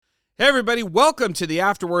Hey everybody, welcome to the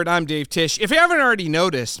Afterword. I'm Dave Tish. If you haven't already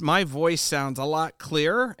noticed, my voice sounds a lot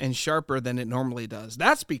clearer and sharper than it normally does.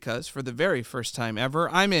 That's because for the very first time ever,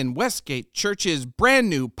 I'm in Westgate Church's brand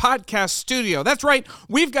new podcast studio. That's right,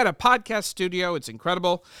 we've got a podcast studio. It's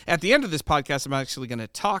incredible. At the end of this podcast, I'm actually going to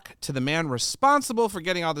talk to the man responsible for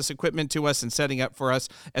getting all this equipment to us and setting up for us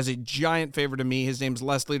as a giant favor to me. His name's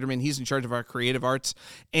Les Lederman. He's in charge of our creative arts,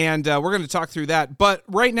 and we're going to talk through that. But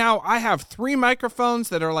right now, I have 3 microphones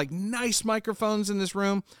that are like nice microphones in this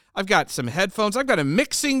room. I've got some headphones. I've got a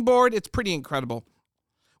mixing board. It's pretty incredible.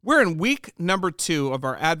 We're in week number 2 of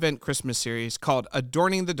our Advent Christmas series called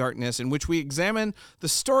Adorning the Darkness, in which we examine the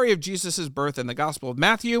story of Jesus' birth in the Gospel of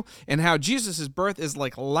Matthew and how Jesus' birth is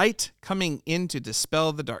like light coming in to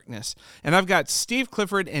dispel the darkness. And I've got Steve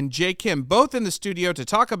Clifford and Jay Kim both in the studio to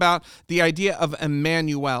talk about the idea of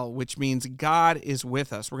Immanuel, which means God is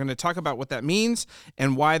with us. We're going to talk about what that means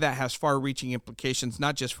and why that has far-reaching implications,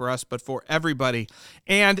 not just for us, but for everybody.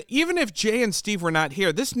 And even if Jay and Steve were not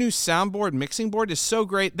here, this new soundboard, mixing board is so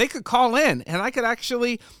great. They could call in, and I could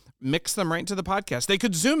actually mix them right into the podcast. They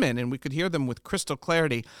could zoom in, and we could hear them with crystal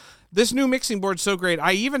clarity. This new mixing board's so great,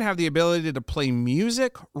 I even have the ability to play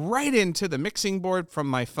music right into the mixing board from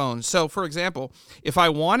my phone. So, for example, if I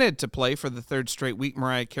wanted to play for the 3rd straight week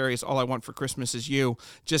Mariah Carey's All I Want for Christmas Is You,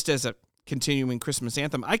 just as a continuing Christmas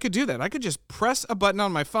anthem, I could do that. I could just press a button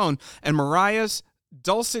on my phone, and Mariah's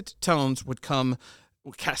dulcet tones would come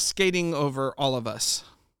cascading over all of us.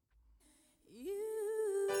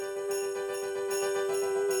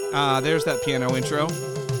 There's that piano intro.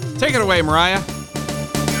 Take it away, Mariah. I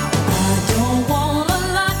don't want a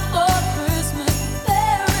lot for Christmas.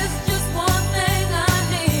 There is just one thing I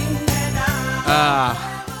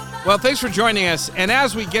need. Well, thanks for joining us. And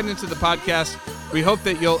as we get into the podcast, we hope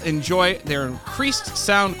that you'll enjoy their increased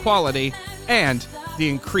sound quality and the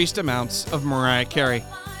increased amounts of Mariah Carey.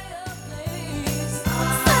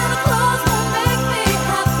 Santa Claus will make me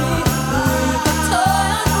happy with a toy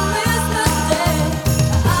on Christmas Day.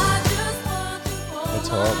 I just want you for That's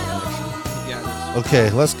horrible. Yeah, Okay,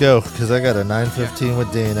 let's go, because I got a 9:15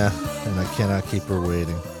 with Dana, and I cannot keep her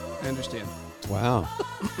waiting. I understand. Wow.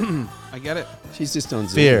 I get it. She's just on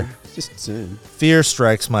Zoom. Fear. Just Zoom. Fear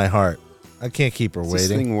strikes my heart. I can't keep her Is this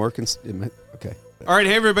waiting. thing working? Okay. All right,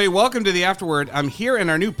 hey, everybody. Welcome to the Afterword. I'm here in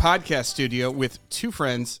our new podcast studio with 2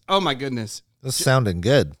 friends. Oh, my goodness. This is sounding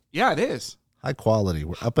good. Yeah, it is. High quality.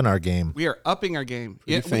 We're upping our game. We are upping our game.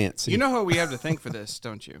 Pretty fancy. You know who we have to thank for this,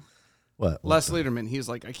 don't you? What? Les Lederman. He's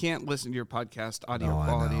like, I can't listen to your podcast audio No, I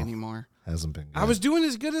quality know. anymore. Hasn't been good. I was doing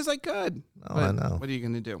as good as I could. No, I know. What are you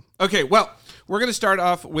going to do? Okay, well, we're going to start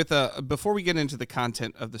off with, before we get into the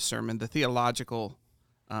content of the sermon, the theological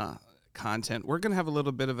content, we're going to have a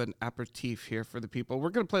little bit of an aperitif here for the people.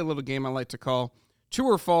 We're going to play a little game I like to call True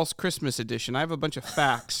or False Christmas Edition. I have a bunch of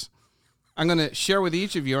facts I'm going to share with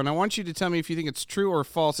each of you, and I want you to tell me if you think it's true or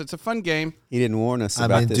false. It's a fun game. He didn't warn us I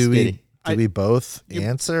about mean, this, do did he? we both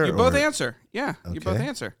answer? You both or- answer. Yeah, you both Okay.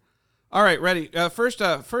 answer. All right, ready. First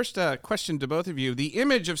question to both of you. The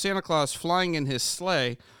image of Santa Claus flying in his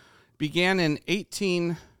sleigh began in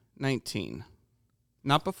 1819.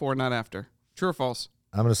 Not before, not after. True or false?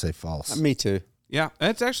 I'm going to say false. Me too. Yeah,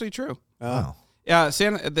 that's actually true. Wow. Yeah,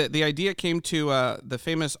 the idea came to the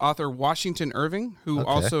famous author Washington Irving, who Okay.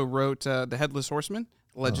 also wrote The Headless Horseman,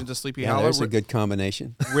 Legend of Sleepy Yeah, Hollow. there's a good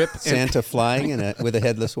combination. Rip Santa flying and with a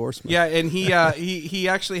headless horseman. Yeah, and he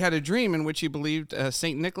actually had a dream in which he believed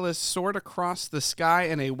St. Nicholas soared across the sky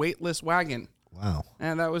in a weightless wagon. Wow.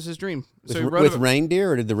 And that was his dream. With, So he wrote with it.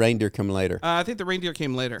 reindeer, or did the reindeer come later? I think the reindeer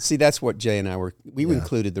came later. See, that's what Jay and I were. We Yeah.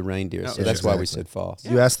 included the reindeer, so Oh, that's why we exactly. said false.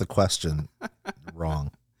 You asked the question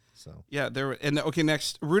wrong. So Yeah, okay,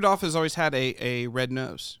 next. Rudolph has always had a red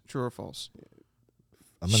nose. True or false?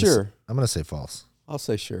 I'm gonna Sure. I'm going to say false. I'll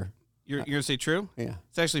say sure. You're going to say true? Yeah.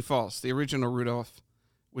 It's actually false. The original Rudolph,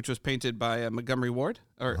 which was painted by Montgomery Ward,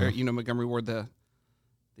 or Montgomery Ward, the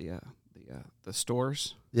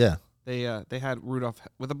stores. Yeah. They had Rudolph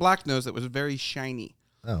with a black nose that was very shiny,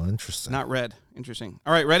 Oh, interesting. not red. Interesting.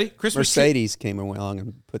 All right, ready? Christmas tree. Mercedes came along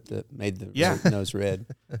and made the Yeah. nose red.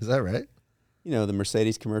 Is that right? You know the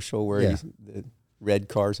Mercedes commercial where Yeah. the red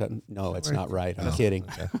cars. No, it's not right. I'm kidding.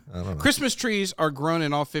 Okay. I don't know. Christmas trees are grown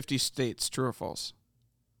in all 50 states. True or false?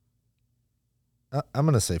 I'm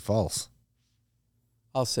going to say false.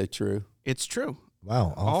 I'll say true. It's true.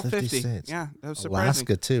 Wow. All 50 50. states. Yeah, that was surprising.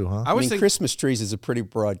 Alaska too, huh? I I was mean, thinking. Christmas trees is a pretty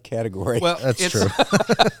broad category. Well, That's it's, true.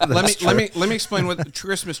 let me explain what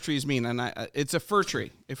Christmas trees mean. And it's a fir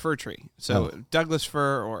tree. So Douglas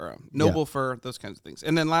fir or noble fir, those kinds of things.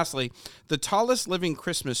 And then lastly, the tallest living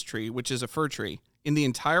Christmas tree, which is a fir tree in the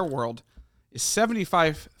entire world, is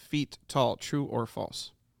 75 feet tall. True or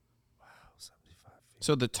false?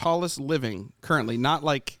 So the tallest living currently, not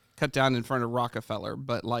like cut down in front of Rockefeller,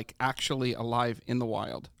 but like actually alive in the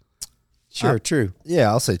wild. Sure, true. Yeah,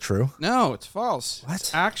 I'll say true. No, it's false. What?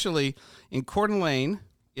 It's actually in Coeur d'Alene.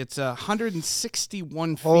 It's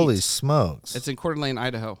 161 feet. Holy smokes. It's in Coeur d'Alene,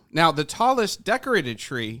 Idaho. Now, the tallest decorated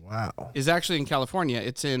tree Wow. is actually in California.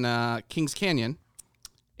 It's in Kings Canyon,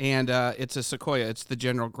 and it's a sequoia. It's the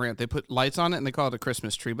General Grant. They put lights on it, and they call it a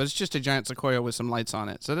Christmas tree, but it's just a giant sequoia with some lights on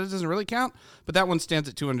it. So that doesn't really count, but that one stands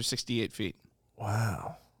at 268 feet.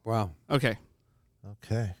 Wow. Wow. Okay.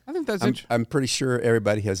 Okay. I think that's I'm, interesting. I'm pretty sure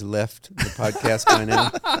everybody has left the podcast by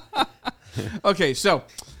now. Okay, so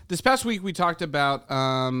this past week we talked about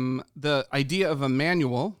the idea of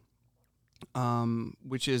Immanuel,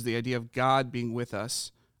 which is the idea of God being with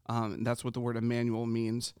us. And that's what the word Immanuel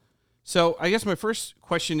means. So I guess my first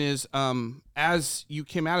question is, as you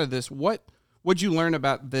came out of this, what would you learn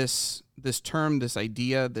about this term, this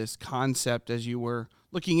idea, this concept as you were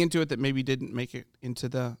looking into it that maybe didn't make it into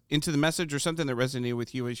the message, or something that resonated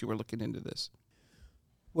with you as you were looking into this?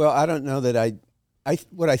 Well, I don't know that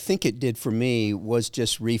what I think it did for me was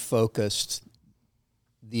just refocused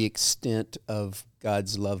the extent of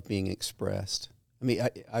God's love being expressed. I mean,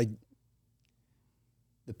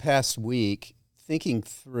 the past week, thinking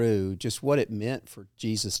through just what it meant for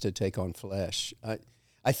Jesus to take on flesh,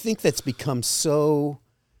 I think that's become so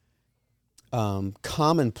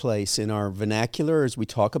commonplace in our vernacular as we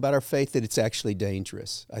talk about our faith that it's actually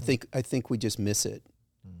dangerous. I think we just miss it.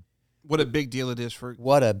 What a big deal it is for...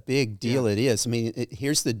 What a big deal it is. I mean,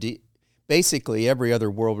 here's the basically every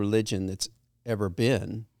other world religion that's ever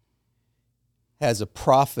been has a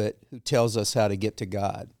prophet who tells us how to get to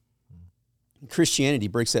God. Christianity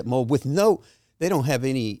breaks that mold with they don't have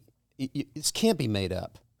any, this can't be made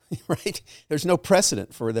up, right? There's no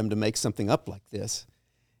precedent for them to make something up like this.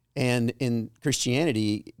 And in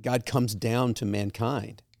Christianity, God comes down to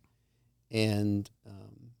mankind. And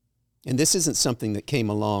this isn't something that came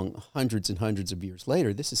along hundreds and hundreds of years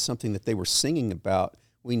later. This is something that they were singing about.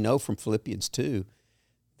 We know from Philippians 2,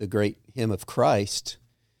 the great hymn of Christ.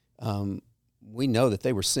 We know that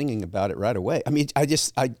they were singing about it right away. I mean,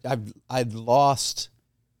 I'd lost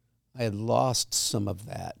some of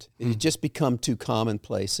that. It had just become too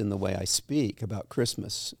commonplace in the way I speak about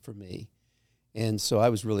Christmas for me. And so I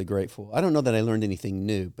was really grateful. I don't know that I learned anything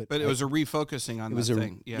new, but it was a refocusing on that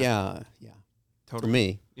thing. Yeah. Totally. For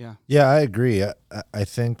me. Yeah. Yeah, I agree. I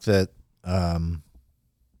think that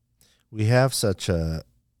we have such we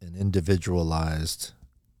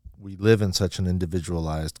live in such an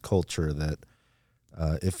individualized culture that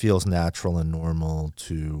it feels natural and normal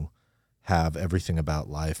to have everything about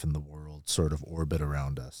life in the world sort of orbit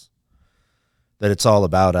around us. That it's all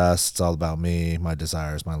about us, it's all about me, my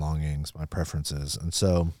desires, my longings, my preferences. And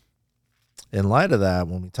so in light of that,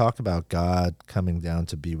 when we talk about God coming down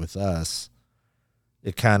to be with us,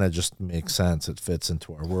 it kind of just makes sense. It fits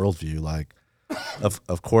into our worldview. Like,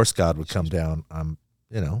 of course God would come down.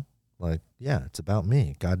 It's about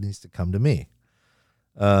me. God needs to come to me.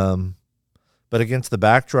 But against the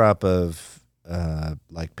backdrop of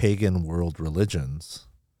like pagan world religions,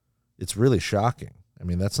 it's really shocking. I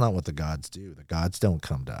mean, that's not what the gods do. The gods don't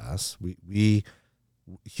come to us. We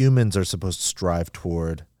humans are supposed to strive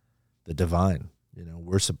toward the divine.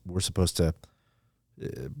 We're supposed to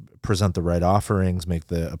present the right offerings, make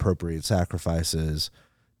the appropriate sacrifices,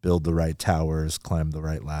 build the right towers, climb the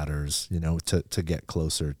right ladders, to get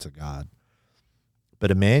closer to God. But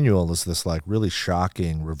Immanuel is this like really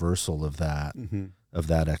shocking reversal of that, of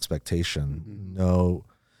that expectation. Mm-hmm. No,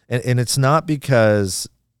 and it's not because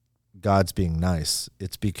God's being nice.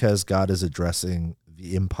 It's because God is addressing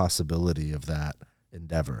the impossibility of that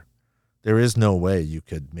endeavor. There is no way you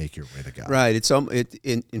could make your way to God. Right.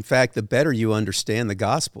 In fact, the better you understand the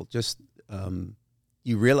gospel, just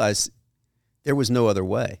you realize there was no other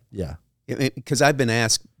way. Yeah. Because I've been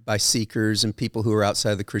asked by seekers and people who are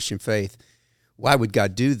outside the Christian faith, why would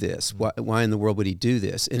God do this? Why in the world would He do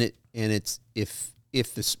this? And it's if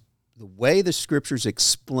the way the Scriptures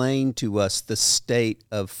explain to us the state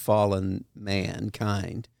of fallen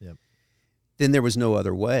mankind. Yep. Then there was no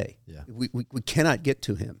other way. Yeah. We cannot get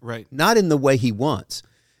to Him. Right. Not in the way He wants.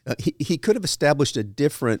 He could have established a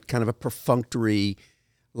different kind of a perfunctory,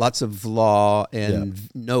 lots of law and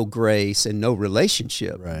no grace and no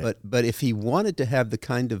relationship. Right. But if He wanted to have the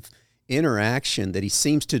kind of interaction that He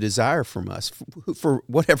seems to desire from us, for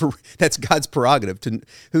whatever, that's God's prerogative.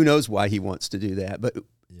 Who knows why He wants to do that. But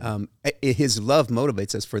His love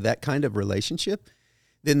motivates us for that kind of relationship.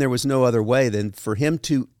 Then there was no other way than for Him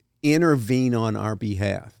to intervene on our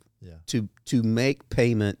behalf, to make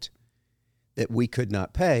payment that we could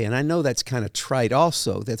not pay. And I know that's kind of trite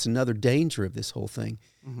also. That's another danger of this whole thing,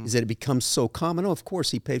 is that it becomes so common. Oh, of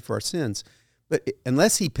course, he paid for our sins. But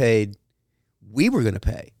unless he paid, we were going to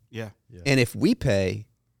pay. Yeah. And if we pay,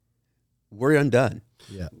 we're undone.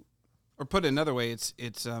 Yeah. Or put another way, it's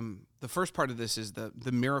the first part of this is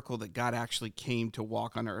the miracle that God actually came to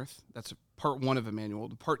walk on earth. That's part one of Immanuel.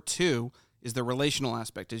 The part two is the relational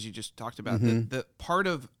aspect, as you just talked about. The part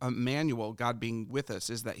of Immanuel, God being with us,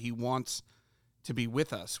 is that he wants to be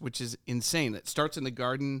with us, which is insane. It starts in the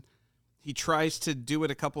garden. He tries to do it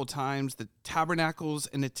a couple of times. The tabernacle's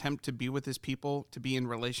an attempt to be with his people, to be in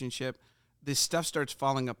relationship. This stuff starts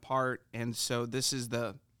falling apart, and so this is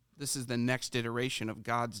the next iteration of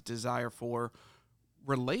God's desire for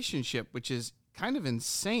relationship, which is kind of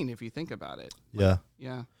insane if you think about it. Yeah.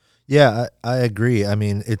 Yeah. Yeah, I agree. I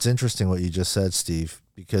mean, it's interesting what you just said, Steve,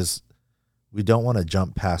 because we don't want to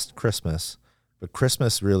jump past Christmas, but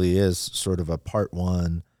Christmas really is sort of a part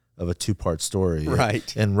one of a two-part story.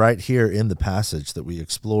 Right. And right here in the passage that we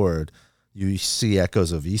explored, you see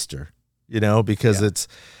echoes of Easter, because it's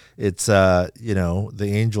the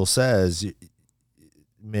angel says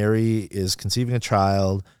Mary is conceiving a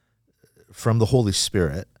child from the Holy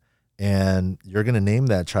Spirit, and you're going to name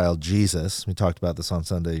that child Jesus. We talked about this on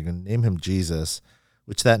Sunday. You're going to name him Jesus,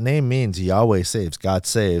 which that name means Yahweh saves, God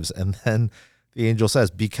saves. And then the angel says,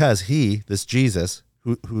 because this Jesus,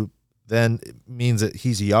 who then means that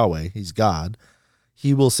he's Yahweh, he's God,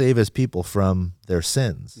 he will save his people from their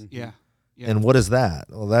sins. Yeah. And what is that?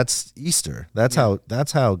 Well, that's Easter. That's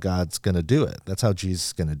how God's going to do it. That's how Jesus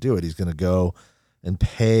is going to do it. He's going to go and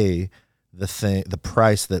pay the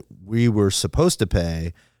price that we were supposed to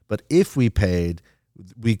pay. But if we paid,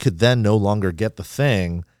 we could then no longer get the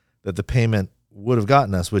thing that the payment would have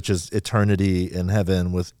gotten us, which is eternity in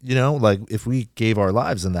heaven with, like if we gave our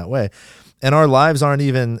lives in that way. And our lives aren't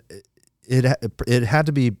even, it had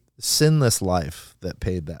to be sinless life that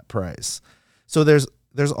paid that price. So there's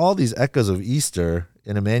all these echoes of Easter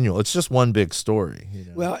in Immanuel. It's just one big story.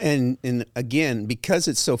 Well, and again, because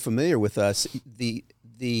it's so familiar with us,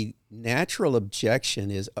 the natural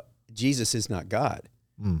objection is Jesus is not God.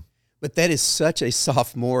 But that is such a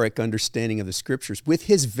sophomoric understanding of the scriptures. With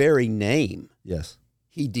his very name, Yes.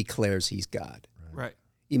 he declares he's God. Right.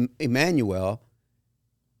 Immanuel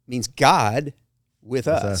means God with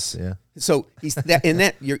us. Yeah. So he's that, and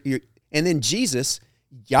that and then Jesus,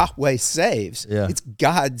 Yahweh saves. Yeah. It's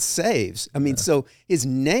God saves. I mean, so his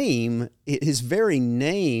very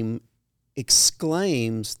name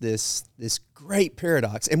exclaims this great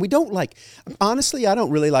paradox. And we don't honestly, I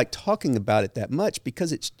don't really like talking about it that much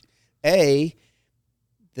because it's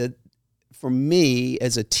for me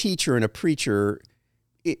as a teacher and a preacher,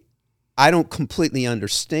 I don't completely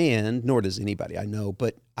understand, nor does anybody I know,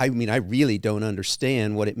 but I mean, I really don't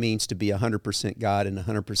understand what it means to be 100% God and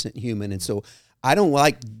 100% human. And so I don't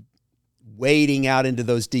like wading out into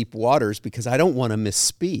those deep waters because I don't want to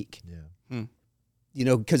misspeak. Yeah.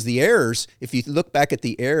 Because the errors, if you look back at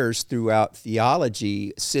the errors throughout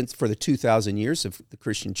theology for the 2,000 years of the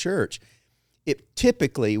Christian church, it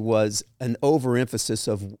typically was an overemphasis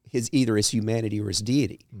of either his humanity or his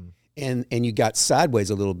deity. And you got sideways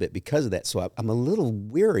a little bit because of that. So I'm a little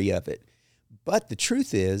weary of it. But the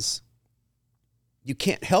truth is, you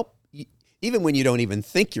can't help, even when you don't even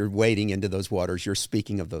think you're wading into those waters, you're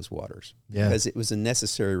speaking of those waters. Yeah. Because it was a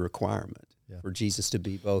necessary requirement for Jesus to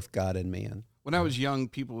be both God and man. When I was young,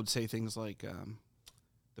 people would say things like,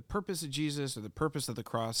 the purpose of Jesus or the purpose of the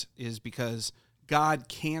cross is because God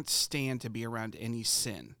can't stand to be around any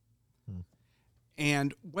sin.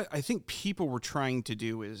 And what I think people were trying to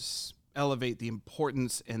do is elevate the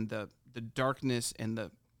importance and the darkness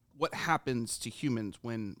and what happens to humans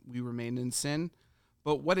when we remain in sin.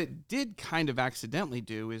 But what it did kind of accidentally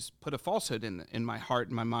do is put a falsehood in my heart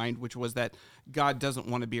and my mind, which was that God doesn't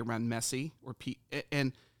want to be around messy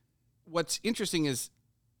and what's interesting is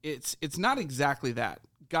it's not exactly that.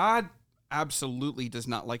 God absolutely does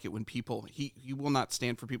not like it when people, he will not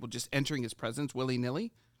stand for people just entering his presence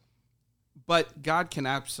willy-nilly. But God can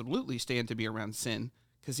absolutely stand to be around sin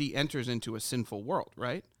because he enters into a sinful world,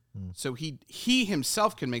 right? So he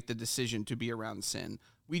himself can make the decision to be around sin.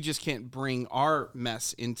 We just can't bring our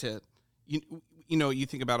mess into, you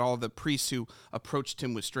think about all the priests who approached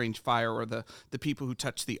him with strange fire or the people who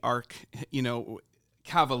touched the ark,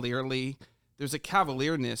 cavalierly. There's a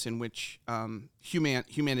cavalierness in which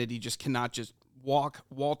humanity just cannot just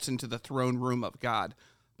waltz into the throne room of God.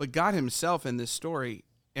 But God himself in this story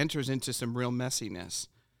enters into some real messiness.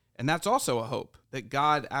 And that's also a hope that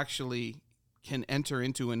God actually can enter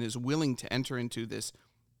into and is willing to enter into this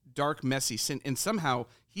dark, messy sin. And somehow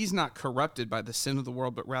he's not corrupted by the sin of the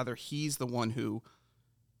world, but rather he's the one who,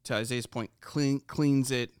 to Isaiah's point, cleans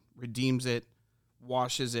it, redeems it,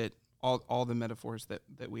 washes it, all the metaphors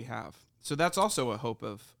that we have. So that's also a hope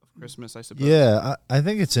of Christmas, I suppose. Yeah, I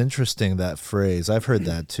think it's interesting, that phrase. I've heard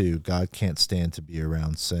that too. God can't stand to be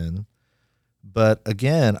around sin. But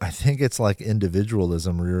again, I think it's like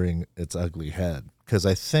individualism rearing its ugly head. Because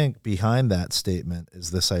I think behind that statement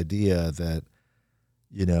is this idea that,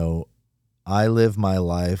 I live my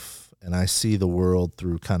life and I see the world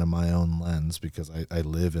through kind of my own lens because I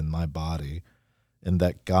live in my body, and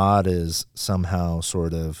that God is somehow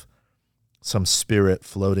sort of some spirit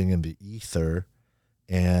floating in the ether,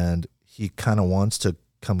 and he kind of wants to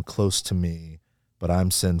come close to me, but I'm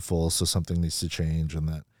sinful, so something needs to change. And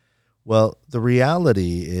that, well, the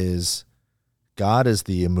reality is God is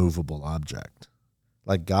the immovable object.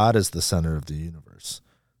 Like, God is the center of the universe.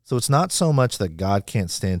 So it's not so much that God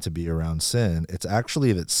can't stand to be around sin. It's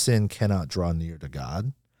actually that sin cannot draw near to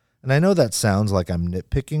God. And I know that sounds like I'm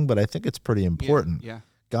nitpicking, but I think it's pretty important. Yeah.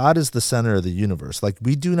 God is the center of the universe. Like,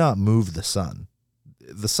 we do not move the sun.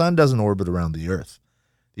 The sun doesn't orbit around the earth.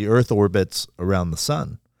 The earth orbits around the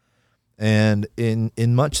sun. And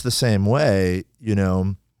in much the same way,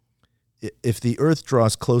 if the earth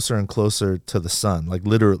draws closer and closer to the sun, like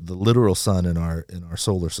the literal sun in our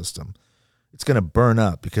solar system, it's going to burn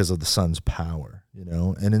up because of the sun's power,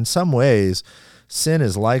 And in some ways, sin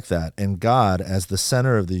is like that. And God, as the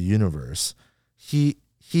center of the universe,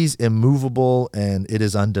 he's immovable, and it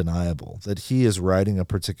is undeniable that he is writing a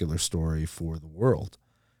particular story for the world.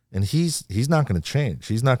 And he's not going to change.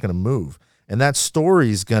 He's not going to move. And that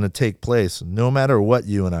story is going to take place no matter what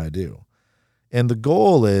you and I do. And the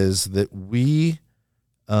goal is that we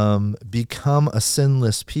become a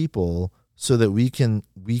sinless people so that we can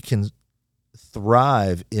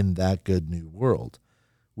thrive in that good new world,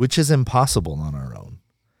 which is impossible on our own.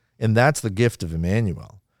 And that's the gift of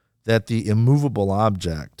Immanuel, that the immovable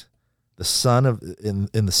object, the sun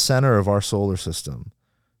in the center of our solar system,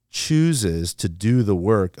 chooses to do the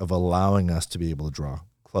work of allowing us to be able to draw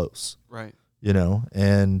close. Right.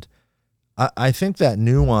 And I think that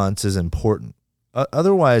nuance is important.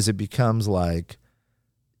 Otherwise, it becomes like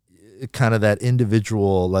kind of that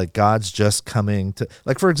individual, like God's just coming to,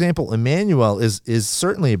 like, for example, Immanuel is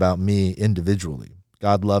certainly about me individually.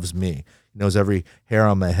 God loves me. He knows every hair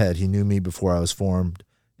on my head. He knew me before I was formed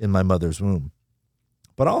in my mother's womb.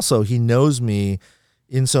 But also he knows me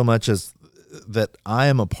in so much as that I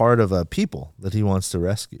am a part of a people that he wants to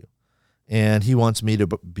rescue. And he wants me to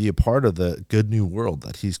be a part of the good new world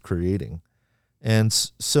that he's creating. And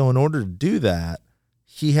so in order to do that,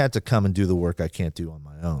 he had to come and do the work I can't do on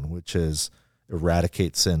my own, which is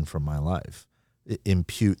eradicate sin from my life,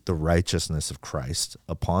 impute the righteousness of Christ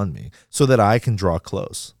upon me so that I can draw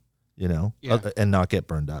close, and not get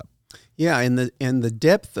burned up. Yeah, and the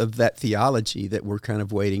depth of that theology that we're kind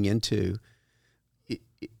of wading into,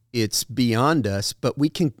 it's beyond us, but we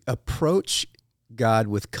can approach God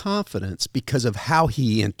with confidence because of how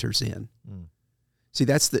he enters in. See,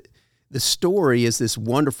 that's the story is this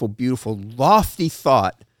wonderful, beautiful, lofty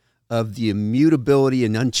thought of the immutability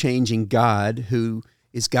and unchanging God who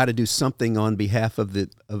has got to do something on behalf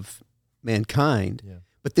of mankind. Yeah.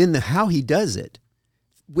 But then how he does it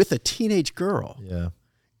with a teenage girl. Yeah.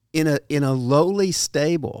 In a lowly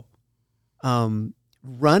stable,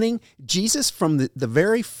 running. Jesus, from the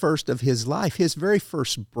very first of his life, his very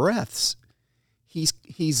first breaths,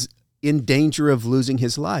 he's in danger of losing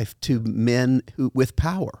his life to men with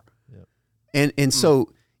power. Yep. And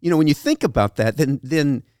so, when you think about that,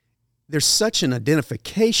 then there's such an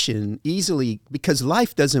identification easily, because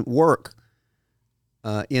life doesn't work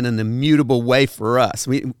in an immutable way for us.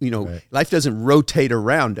 Right. Life doesn't rotate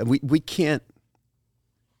around. We can't.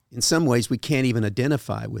 In some ways, we can't even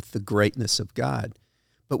identify with the greatness of God,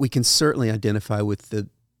 but we can certainly identify with the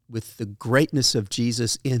greatness of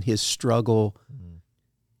Jesus in his struggle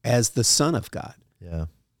as the Son of God. Yeah,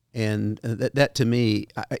 and that to me,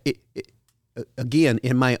 again,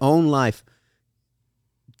 in my own life,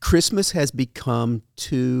 Christmas has become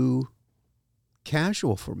too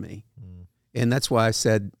casual for me, and that's why I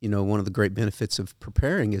said, one of the great benefits of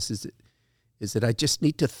preparing is that I just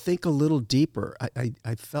need to think a little deeper.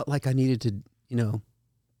 I felt like I needed to,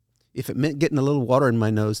 if it meant getting a little water in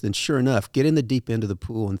my nose, then sure enough, get in the deep end of the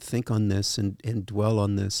pool and think on this and dwell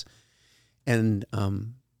on this. And,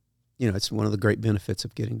 it's one of the great benefits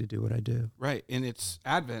of getting to do what I do. Right. And it's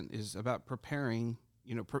Advent is about preparing,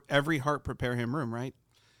 every heart prepare him room, right?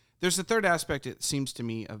 There's a third aspect, it seems to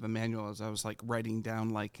me, of Immanuel as I was writing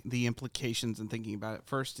down the implications and thinking about it.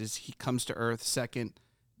 First is he comes to earth. Second,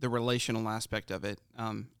 the relational aspect of it.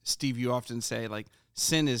 Steve, you often say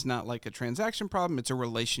sin is not like a transaction problem; it's a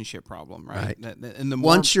relationship problem, right? Right. And the more,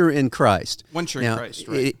 Once you're in Christ. once you're in Now, Christ,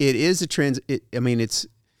 right? it is a it's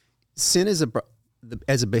sin as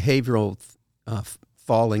a behavioral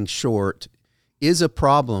falling short is a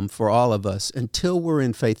problem for all of us until we're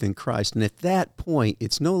in faith in Christ, and at that point,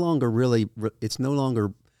 it's no longer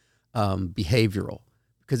behavioral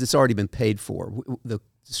because it's already been paid for. The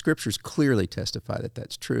scriptures clearly testify that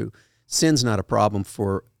that's true. Sin's not a problem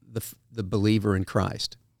for the believer in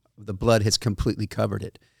Christ. The blood has completely covered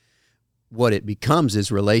it. What it becomes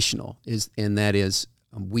is relational, and that is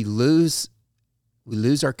we lose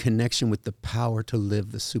our connection with the power to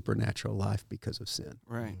live the supernatural life because of sin,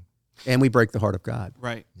 Right. and we break the heart of God.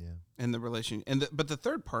 Right. Yeah. And the relation, but the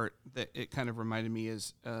third part that it kind of reminded me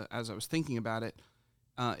is, as I was thinking about it,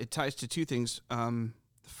 it ties to two things.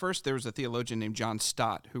 First, there was a theologian named John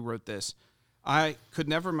Stott who wrote this: "I could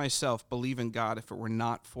never myself believe in God if it were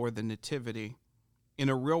not for the nativity. In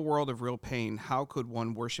a real world of real pain, how could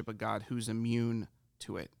one worship a God who's immune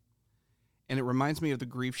to it?" And it reminds me of the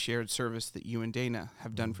grief shared service that you and Dana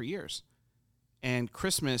have done for years. And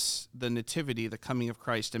Christmas, the nativity, the coming of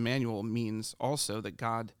Christ, Immanuel, means also that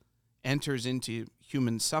God enters into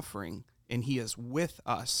human suffering, and he is with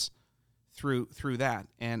us through that.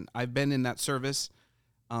 And I've been in that service.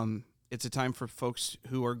 It's a time for folks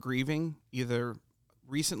who are grieving, either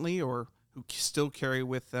recently or who still carry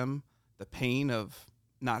with them the pain of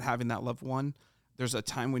not having that loved one. There's a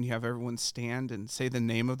time when you have everyone stand and say the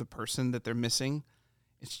name of the person that they're missing.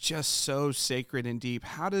 It's just so sacred and deep.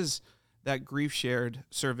 How does that grief shared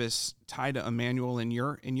service tie to Immanuel in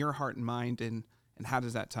your heart and mind, and how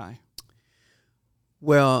does that tie?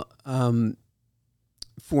 Well,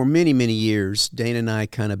 for many, many years, Dana and I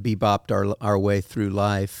kind of bebopped our way through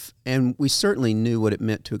life, and we certainly knew what it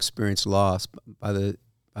meant to experience loss. By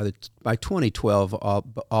 2012,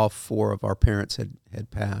 all four of our parents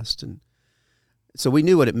had passed, and so we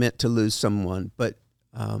knew what it meant to lose someone. But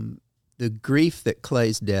the grief that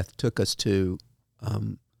Clay's death took us to,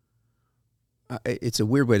 it's a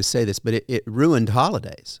weird way to say this, but it ruined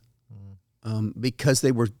holidays. Because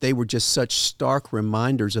they were just such stark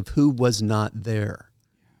reminders of who was not there.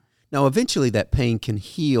 Now, eventually, that pain can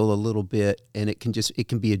heal a little bit, and it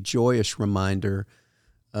can be a joyous reminder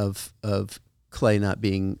of Clay not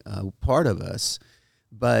being part of us.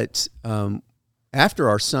 But after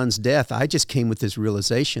our son's death, I just came with this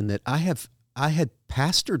realization that I had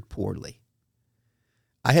pastored poorly.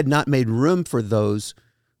 I had not made room for those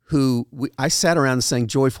who I sat around and sang,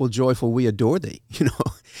 "Joyful, joyful, we adore thee,"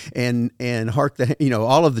 and hark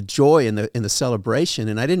all of the joy in the celebration.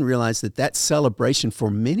 And I didn't realize that celebration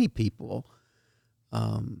for many people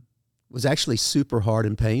was actually super hard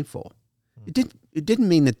and painful. It didn't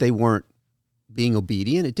mean that they weren't being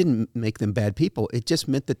obedient. It didn't make them bad people. It just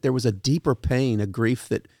meant that there was a deeper pain, a grief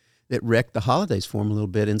that wrecked the holidays for them a little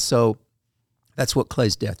bit. And so that's what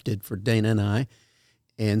Clay's death did for Dana and I.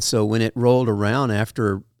 And so when it rolled around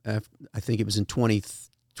after I think it was in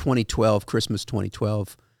 2012, Christmas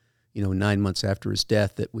 2012, 9 months after his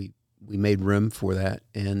death, that we made room for that.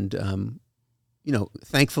 And,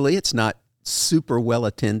 thankfully it's not super well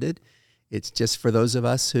attended. It's just for those of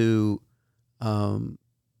us who,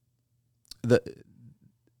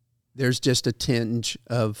 there's just a tinge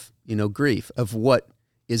of, grief of what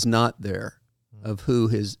is not there, of who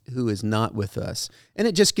is not with us. And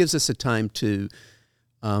it just gives us a time to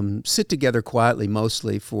sit together quietly,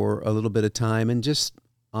 mostly for a little bit of time, and just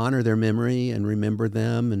honor their memory and remember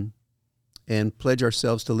them, and pledge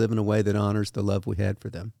ourselves to live in a way that honors the love we had for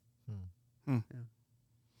them. Yeah.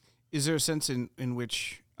 Is there a sense in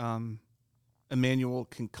which Immanuel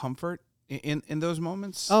can comfort in those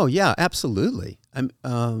moments? Oh yeah, absolutely.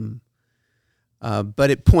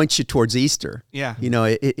 But it points you towards Easter. Yeah.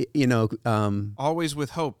 Always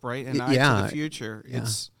with hope, right? And eye to the future. Yeah.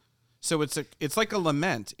 It's like a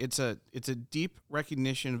lament. It's a deep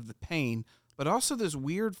recognition of the pain, but also this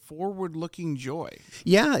weird forward-looking joy.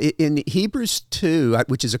 Yeah, in Hebrews 2,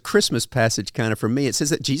 which is a Christmas passage kind of for me, it says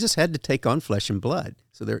that Jesus had to take on flesh and blood.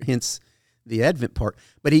 So hence the Advent part.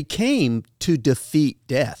 But he came to defeat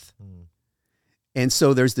death. And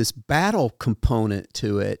so there's this battle component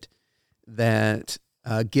to it that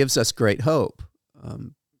gives us great hope.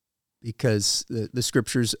 Because the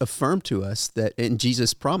scriptures affirm to us that, and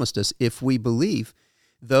Jesus promised us, if we believe,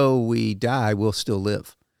 though we die, we'll still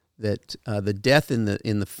live. That the death in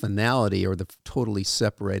the finality, or the totally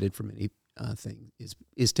separated from anything,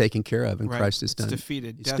 is taken care of, and Right. Christ is It's done.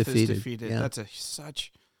 defeated. It's Death defeated. is defeated. Yeah. That's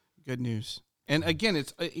such good news. And again,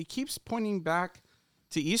 it keeps pointing back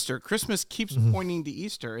to Easter. Christmas keeps pointing to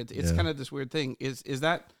Easter. It's kind of this weird thing. Is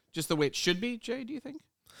that just the way it should be, Jay, do you think?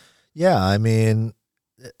 Yeah, I mean,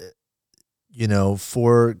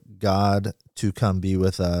 for God to come be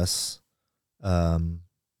with us,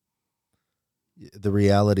 the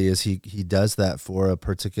reality is he does that for a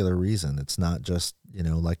particular reason. It's not just,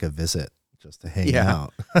 like a visit just to hang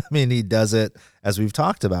out. I mean, he does it, as we've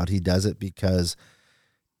talked about, he does it because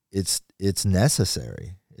it's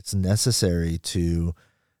necessary. It's necessary to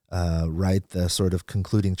write the sort of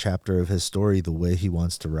concluding chapter of his story the way he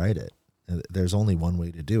wants to write it. There's only one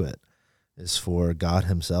way to do it, is for God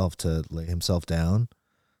himself to lay himself down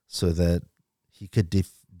so that he could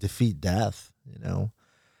defeat death,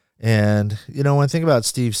 And, when I think about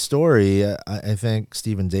Steve's story, I think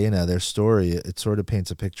Steve and Dana, their story, it sort of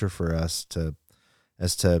paints a picture for us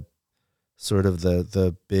as to sort of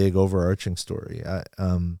the big overarching story.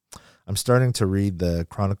 I'm starting to read the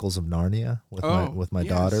Chronicles of Narnia with my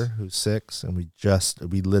daughter, who's 6, and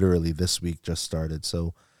we literally this week just started.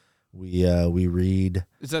 So we read.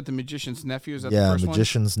 Is that The Magician's Nephew? Is that the first one?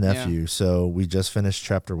 Magician's Nephew. Yeah. So we just finished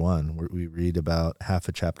chapter 1. We read about half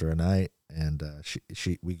a chapter a night, and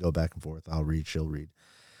we go back and forth. I'll read, she'll read,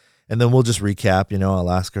 and then we'll just recap. I'll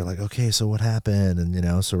ask her, like, okay, so what happened?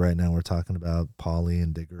 And so right now we're talking about Polly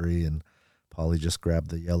and Diggory, and Polly just grabbed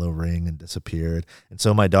the yellow ring and disappeared. And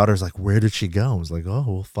so my daughter's like, where did she go? I was like, oh,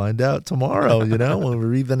 we'll find out tomorrow, when we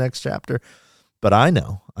read the next chapter. But I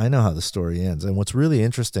know how the story ends. And what's really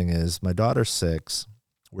interesting is my daughter's 6.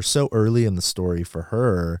 We're so early in the story for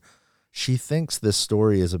her. She thinks this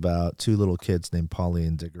story is about 2 little kids named Polly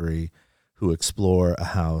and Diggory who explore a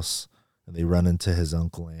house, and they run into his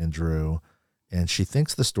Uncle Andrew. And she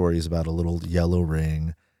thinks the story is about a little yellow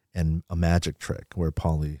ring and a magic trick where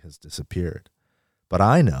Polly has disappeared. But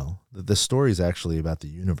I know that this story is actually about the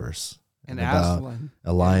universe. And about Aslan.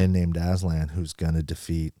 A lion named Aslan who's going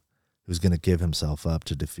to give himself up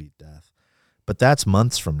to defeat death. But that's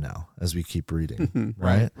months from now as we keep reading,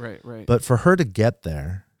 right? Right. But for her to get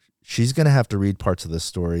there, she's going to have to read parts of this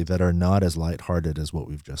story that are not as lighthearted as what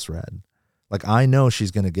we've just read. Like, I know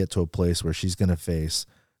she's going to get to a place where she's going to face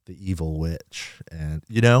the evil witch, and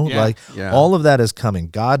all of that is coming.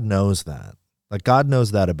 God knows that. Like, God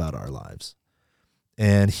knows that about our lives.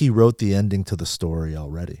 And he wrote the ending to the story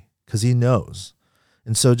already because he knows.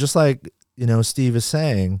 And so just like, Steve is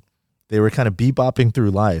saying, they were kind of bebopping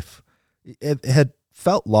through life. It had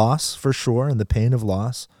felt loss for sure, and the pain of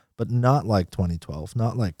loss, but not like 2012,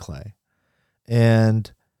 not like Clay.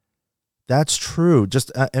 And that's true.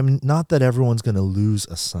 Just, not that everyone's going to lose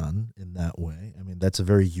a son in that way. I mean, that's a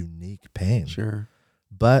very unique pain. Sure.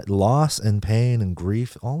 But loss and pain and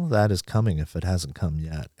grief, all of that is coming if it hasn't come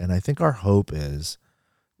yet. And I think our hope is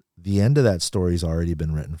the end of that story's already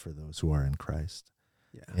been written for those who are in Christ.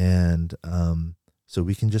 Yeah. And so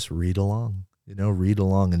we can just read along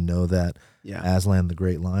and know that Aslan, the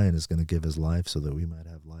great lion, is going to give his life so that we might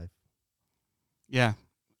have life. Yeah.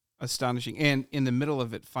 Astonishing. And in the middle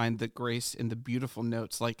of it, find the grace in the beautiful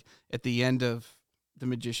notes. Like at the end of The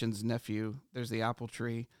Magician's Nephew, there's the apple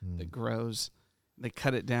tree that grows. They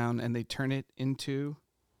cut it down and they turn it into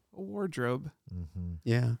a wardrobe. Mm-hmm.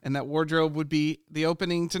 Yeah. And that wardrobe would be the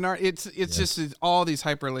opening to Narnia. It's just all these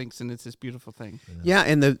hyperlinks, and it's this beautiful thing. Yeah,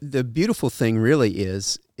 and the beautiful thing really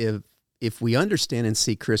is if we understand and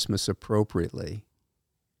see Christmas appropriately,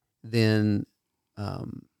 then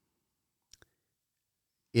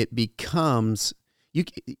it becomes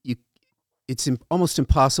it's almost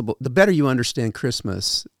impossible. The better you understand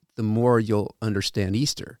Christmas, the more you'll understand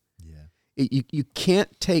Easter. Yeah, you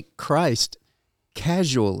can't take Christ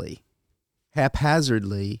casually,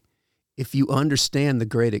 haphazardly, if you understand the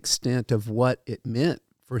great extent of what it meant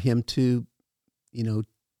for him to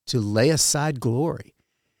lay aside glory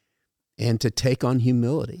and to take on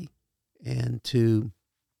humility and to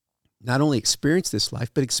not only experience this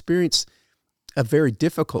life, but experience a very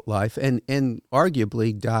difficult life and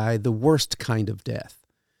arguably die the worst kind of death.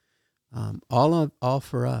 All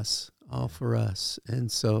for us.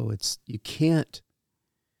 And so you can't,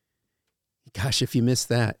 gosh, if you miss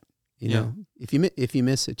that, if you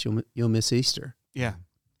miss it, you'll miss Easter. Yeah.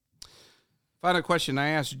 Final question. I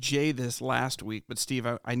asked Jay this last week, but Steve,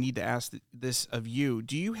 I need to ask this of you.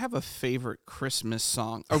 Do you have a favorite Christmas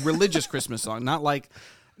song, a religious Christmas song, not like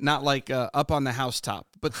Up on the Housetop,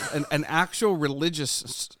 but an actual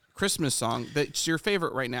religious Christmas song that's your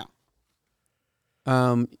favorite right now?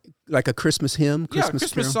 Like a Christmas hymn?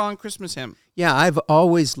 Christmas carol? song, Christmas hymn. Yeah, I've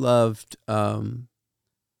always loved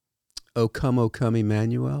O Come,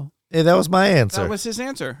 Immanuel. Hey, that was my answer. That was his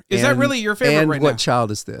answer. Is that really your favorite right now? And What Child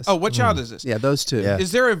Is This? Oh, What Child Is This? Yeah, those two. Yeah.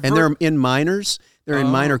 Is there a and they're in minors. They're in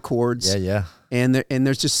minor chords. Yeah. And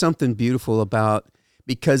there's just something beautiful about,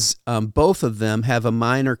 because both of them have a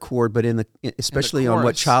minor chord, but especially on What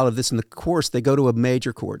chorus. Child of This in the chorus, they go to a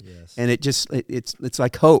major chord, Yes. and it's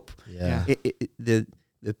like hope. Yeah.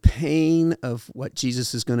 The pain of what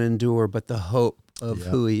Jesus is going to endure, but the hope of Yep.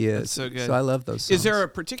 who he is. That's so good. So I love those songs. Is there a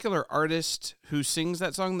particular artist who sings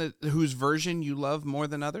that song whose version you love more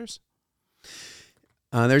than others?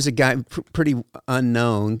 There's a guy pretty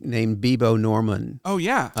unknown named Bebo Norman. Oh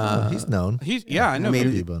yeah, He's known. I know. I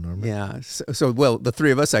mean, him. Debo Norman. Yeah. So well, the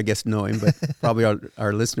three of us, I guess, know him, but probably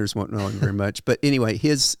our listeners won't know him very much. But anyway,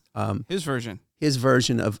 his version. his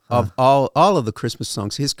version of all of the Christmas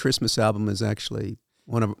songs, his Christmas album is actually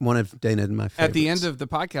one of Dana and my favorites. At the end of the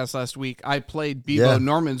podcast last week, I played Bebo Yeah.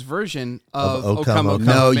 Norman's version of Of "O O Come, Come, O O Come,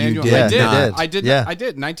 Come." No, you Immanuel." did I did. not. I did. Yeah. I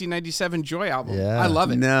did. 1997 Joy album. Yeah. I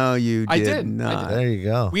love it. No, you I did did. not. There you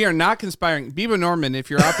go. We are not conspiring. Bebo Norman, if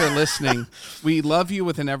you're out there listening, we love you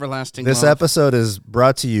with an everlasting This love. episode is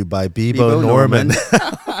brought to you by Bebo, Bebo Norman.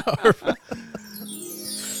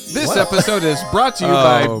 This episode is brought to you Oh,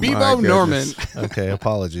 by my Bebo goodness. Norman. Okay,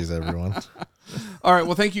 apologies, everyone. All right.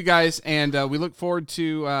 Well, thank you guys, and we look forward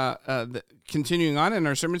to continuing on in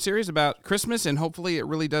our sermon series about Christmas, and hopefully, it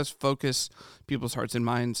really does focus people's hearts and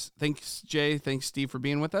minds. Thanks, Jay. Thanks, Steve, for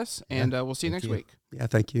being with us, and we'll see you next you. week. Yeah,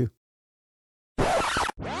 thank you.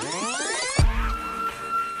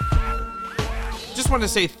 Just want to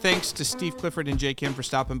say thanks to Steve Clifford and Jay Kim for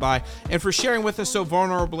stopping by and for sharing with us so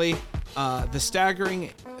vulnerably the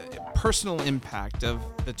staggering personal impact of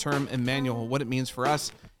the term Immanuel, what it means for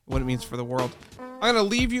us, what it means for the world. I'm going to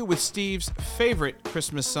leave you with Steve's favorite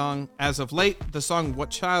Christmas song as of late, the song What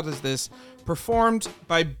Child Is This?, performed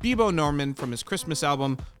by Bebo Norman from his Christmas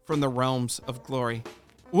album, From the Realms of Glory.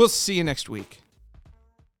 We'll see you next week.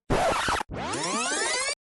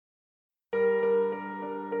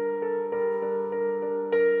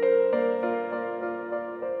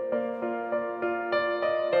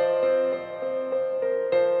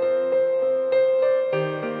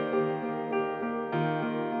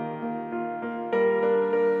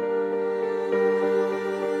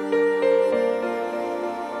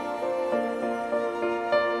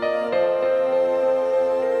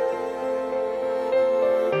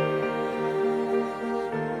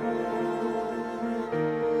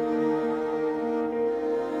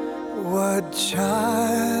 What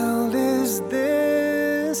child is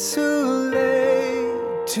this who lay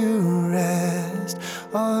to rest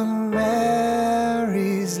on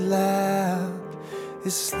Mary's lap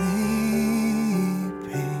is sleeping,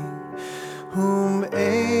 whom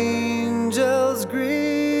angels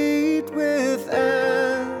greet with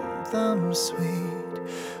anthems sweet,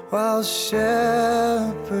 while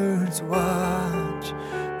shepherds watch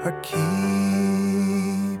are keeping?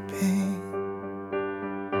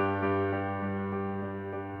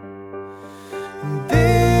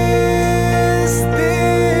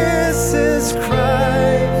 This is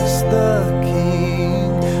Christ the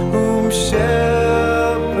King, whom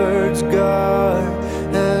shepherds guard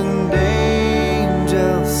and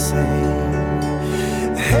angels sing.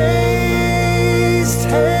 Haste,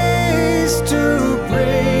 haste to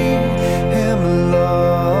bring him,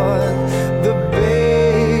 Lord, the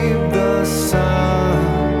babe, the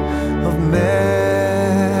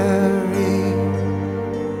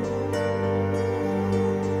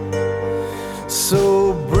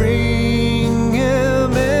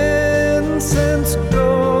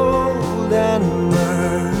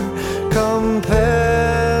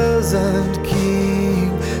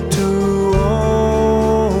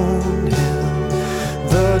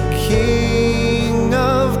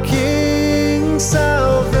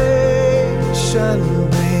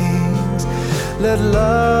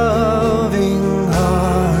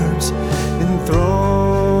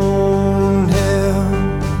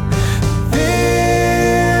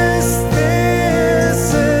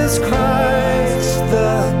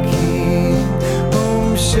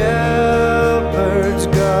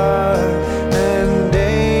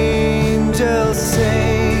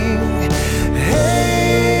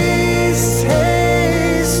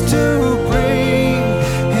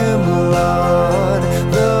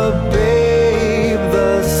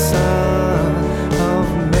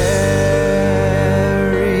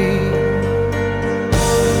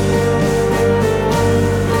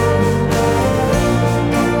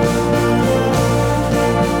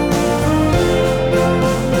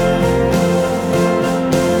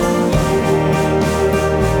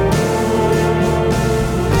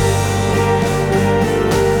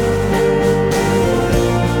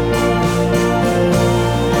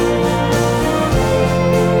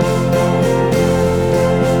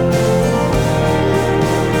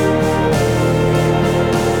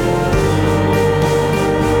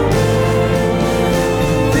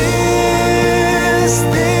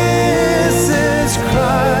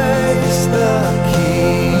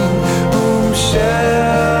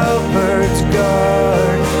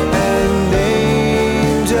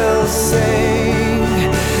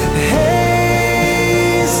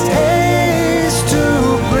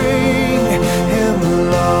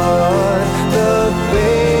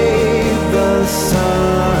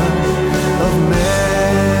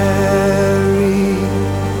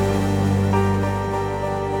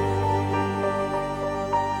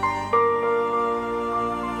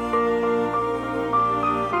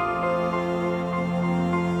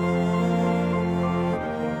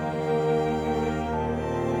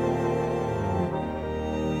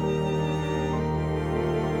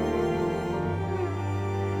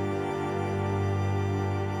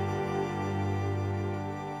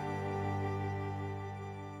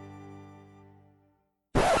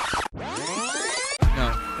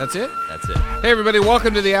That's it? That's it. Hey, everybody.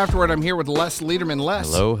 Welcome to the Afterword. I'm here with Les Lederman.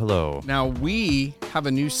 Les. Hello, hello. Now, we have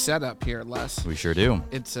a new setup here, Les. We sure do.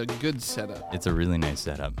 It's a good setup. It's a really nice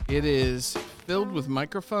setup. It is filled with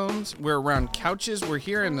microphones. We're around couches. We're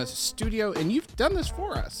here in the studio, and you've done this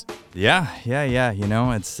for us. Yeah. You know,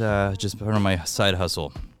 it's just part of my side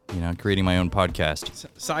hustle. You know, creating my own podcast.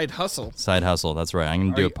 Side hustle. Side hustle. That's right. I'm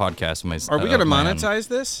gonna do a podcast. Are we gonna monetize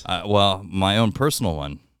this? Well, my own personal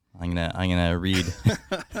one. I'm gonna read.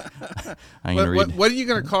 What are you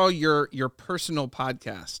gonna call your personal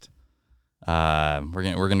podcast?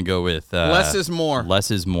 We're gonna go with Less is more.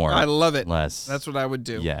 Less is more. I love it. Less. That's what I would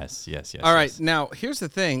do. Yes. All right. Now, here's the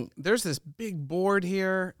thing. There's this big board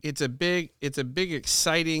here. It's a big,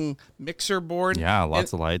 exciting mixer board. Yeah,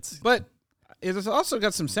 lots of lights. But it has also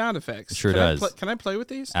got some sound effects. It sure Can does. Can I play with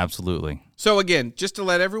these? Absolutely. So again, just to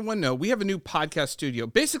let everyone know, we have a new podcast studio.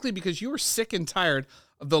 Basically, because you were sick and tired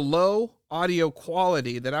of the low audio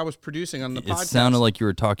quality that I was producing on the podcast. It sounded like you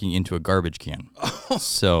were talking into a garbage can.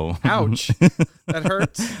 So Ouch. That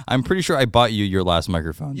hurts. I'm pretty sure I bought you your last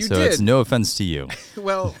microphone. You so did. it's no offense to you.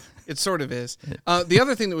 Well, it sort of is. The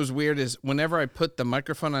other thing that was weird is whenever I put the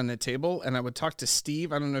microphone on the table and I would talk to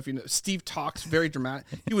Steve, I don't know if you know, Steve talks very dramatic.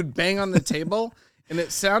 He would bang on the table and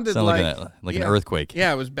it sounded Sounded like an earthquake.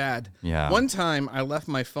 Yeah, it was bad. Yeah. One time I left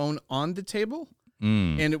my phone on the table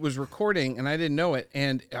and it was recording and I didn't know it.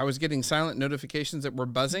 And I was getting silent notifications that were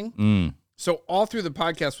buzzing. So all through the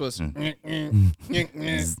podcast was,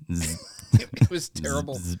 it was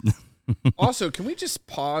terrible. Also, can we just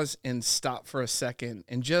pause and stop for a second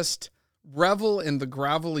and just revel in the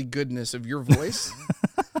gravelly goodness of your voice?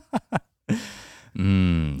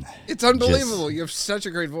 It's unbelievable. You have such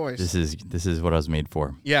a great voice. This is what I was made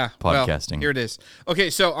for. Yeah. Podcasting. Well, here it is.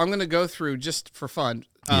 Okay, so I'm going to go through just for fun.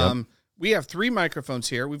 We have 3 microphones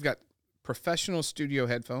here. We've got professional studio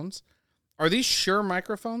headphones. Are these Shure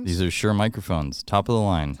microphones? These are Shure microphones, top of the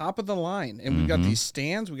line. Top of the line. And we've got these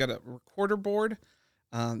stands. We've got a recorder board,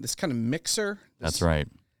 this kind of mixer. That's right.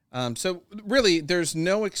 So really, there's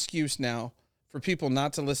no excuse now for people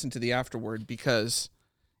not to listen to the Afterword, because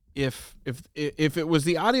if it was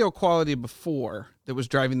the audio quality before that was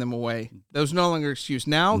driving them away, that was no longer an excuse.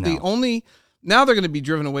 Now now they're going to be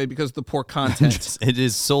driven away because of the poor content. It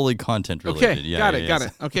is solely content related. Okay, Yeah, got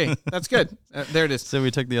it. Okay, that's good. There it is. So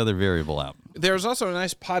we took the other variable out. There's also a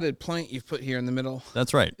nice potted plant you've put here in the middle.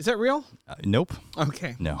 That's right. Is that real? Nope.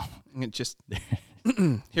 Okay. No. It just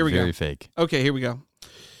here we go. Very fake. Okay, here we go.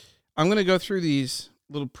 I'm going to go through these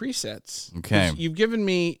little presets. Okay. You've given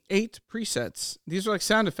me 8 presets. These are like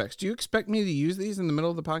sound effects. Do you expect me to use these in the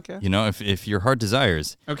middle of the podcast? You know, if your heart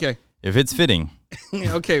desires, Okay. if it's fitting.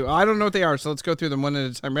 Okay. Well, I don't know what they are, so let's go through them one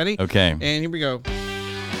at a time. Ready? Okay. And here we go.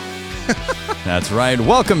 That's right.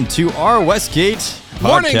 Welcome to our Westgate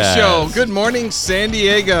Morning podcast. show. Good morning, San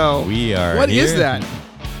Diego. We are What is here. that?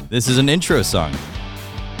 This is an intro song.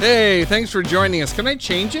 Hey, thanks for joining us. Can I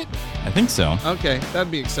change it? I think so. Okay,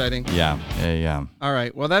 that'd be exciting. Yeah. All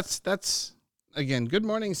right. Well, that's again. Good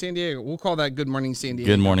morning, San Diego. We'll call that Good Morning, San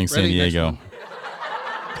Diego. Good morning, San Ready? Next Diego.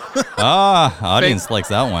 one. Audience likes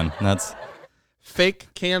that one. That's Fake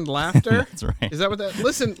canned laughter. That's right. Is that what that?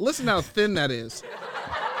 Listen how thin that is.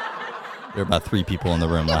 There are about 3 people in the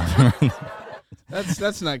room laughing.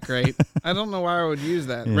 That's not great. I don't know why I would use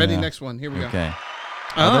that. Yeah. Ready? Next one. Here we go. Okay.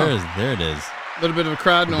 Oh. There it is. A little bit of a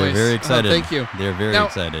crowd noise. They're very excited. Oh, thank you. They're very Now-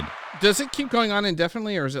 excited. Does it keep going on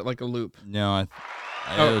indefinitely, or is it like a loop? No,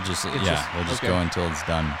 Oh, it'll just it we'll just okay. go until it's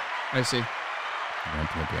done. I see. Yep.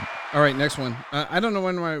 All right, next one. I don't know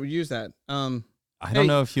when I would use that. I don't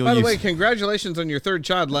know if you'll By use. the way, congratulations on your 3rd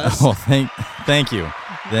child, Les. Oh, thank you.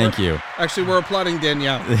 Actually, we're applauding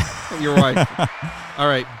Danielle, your wife. All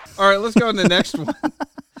right, let's go on to the next one.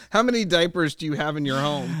 How many diapers do you have in your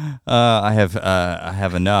home? I have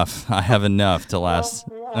enough. I have enough to last.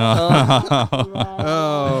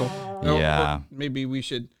 Oh, Yeah. Maybe we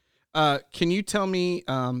should. Can you tell me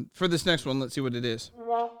for this next one? Let's see what it is.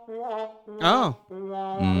 Oh,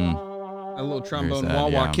 a little trombone that, wah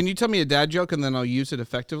wah. yeah. Can you tell me a dad joke and then I'll use it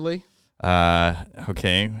effectively?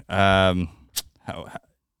 Okay.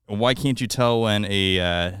 Why can't you tell when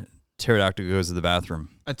a pterodactyl goes to the bathroom?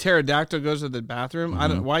 A pterodactyl goes to the bathroom.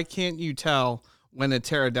 Mm-hmm. Why can't you tell when a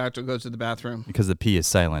pterodactyl goes to the bathroom? Because the P is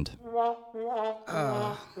silent.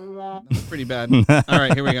 That's pretty bad. All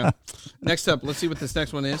right, here we go. Next up, let's see what this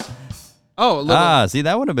next one is. Oh, a little, See,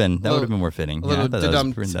 that would have been more fitting. a little I thought that was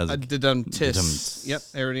da-dum, pretty- that was a a- da-dum tis. da-dum. Yep,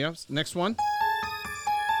 there it is. Next one.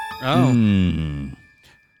 Oh,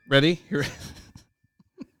 ready? Here.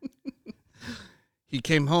 He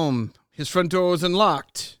came home. His front door was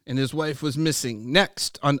unlocked, and his wife was missing.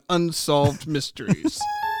 Next on Unsolved Mysteries.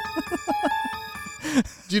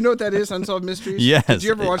 Do you know what that is? Unsolved Mysteries. Yes. Did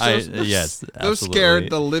you ever watch those? Yes. Those Absolutely. scared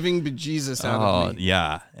the living bejesus out of me.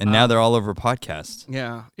 Yeah. And now they're all over podcasts.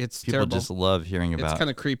 Yeah, it's People terrible. just love hearing It's about kind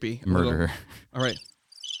of creepy. a little. murder. All right.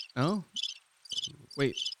 Oh,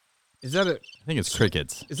 wait. Is that a I think it's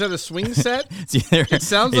crickets. swing set? It's either It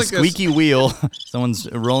sounds a like a squeaky wheel. Someone's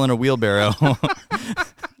rolling a wheelbarrow.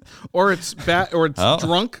 or it's drunk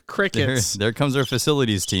there, crickets there comes our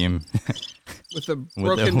facilities team. with a with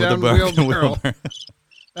broken with down broken wheelbarrow.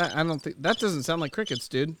 I don't think that doesn't sound like crickets,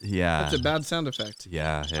 dude. Yeah. That's a bad sound effect.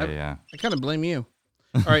 Yeah. I kind of blame you.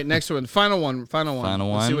 All right, next one. Final one. Final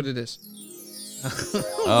Let's see one? what it is.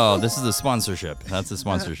 Oh, this is the sponsorship. That's the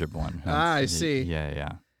sponsorship one. I see.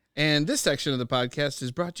 Yeah. And this section of the podcast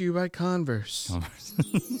is brought to you by Converse.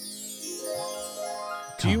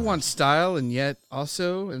 Do you want style and yet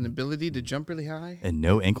also an ability to jump really high? And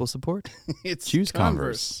no ankle support? It's Choose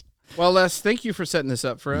Converse. Well, Les, thank you for setting this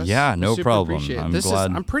up for us. Yeah, We no super problem. appreciate it. I'm This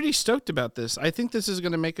glad. I'm pretty stoked about this. I think this is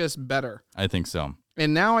going to make us better. I think so.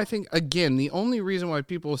 And now I think, again, the only reason why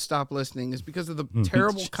people will stop listening is because of the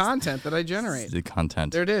terrible content that I generate. The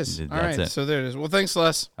content. There it is. All That's right, it. so there it is. Well, thanks,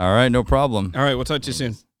 Les. All right, no problem. All right, we'll talk to you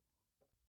soon.